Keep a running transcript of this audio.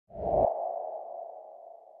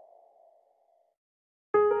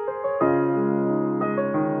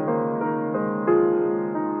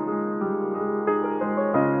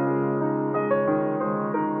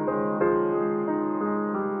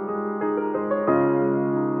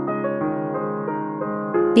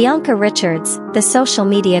Bianca Richards, the social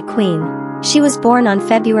media queen. She was born on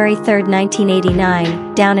February 3,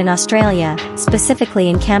 1989, down in Australia, specifically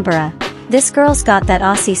in Canberra. This girl's got that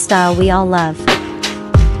Aussie style we all love.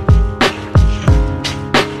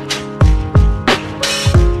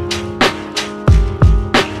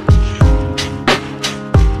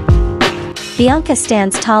 Bianca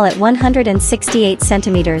stands tall at 168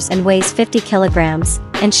 centimeters and weighs 50 kilograms,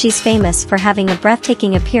 and she's famous for having a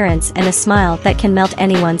breathtaking appearance and a smile that can melt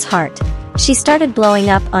anyone's heart. She started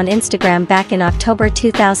blowing up on Instagram back in October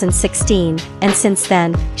 2016, and since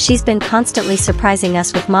then, she's been constantly surprising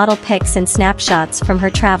us with model pics and snapshots from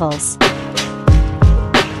her travels.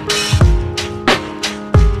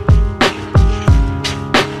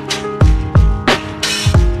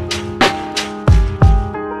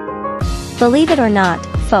 Believe it or not,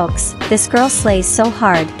 folks, this girl slays so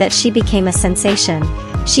hard that she became a sensation.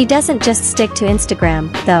 She doesn't just stick to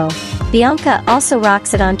Instagram, though. Bianca also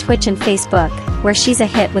rocks it on Twitch and Facebook, where she's a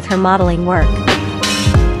hit with her modeling work.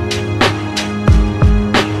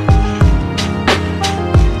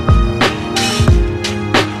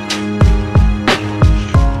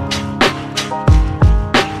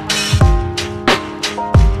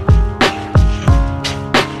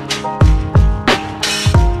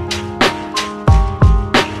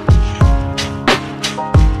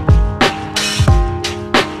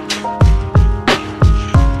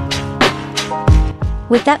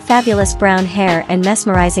 With that fabulous brown hair and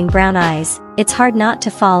mesmerizing brown eyes, it's hard not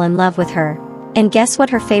to fall in love with her. And guess what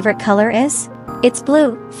her favorite color is? It's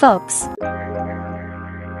blue, folks.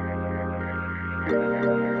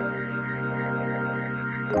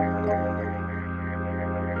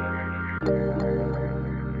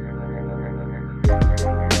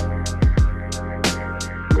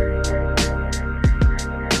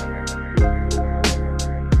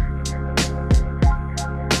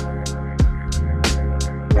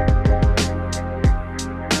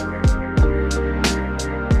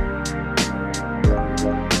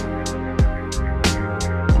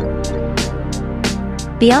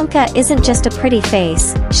 Bianca isn't just a pretty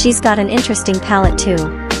face, she's got an interesting palate too.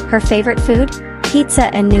 Her favorite food?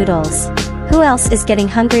 Pizza and noodles. Who else is getting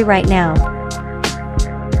hungry right now?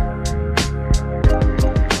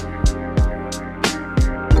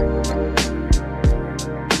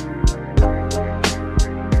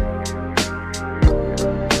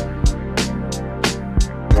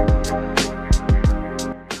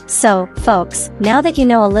 So, folks, now that you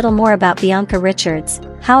know a little more about Bianca Richards,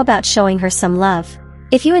 how about showing her some love?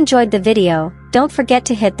 If you enjoyed the video, don't forget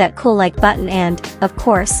to hit that cool like button and, of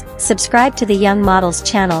course, subscribe to the Young Models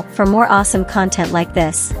channel for more awesome content like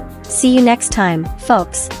this. See you next time,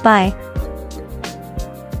 folks, bye.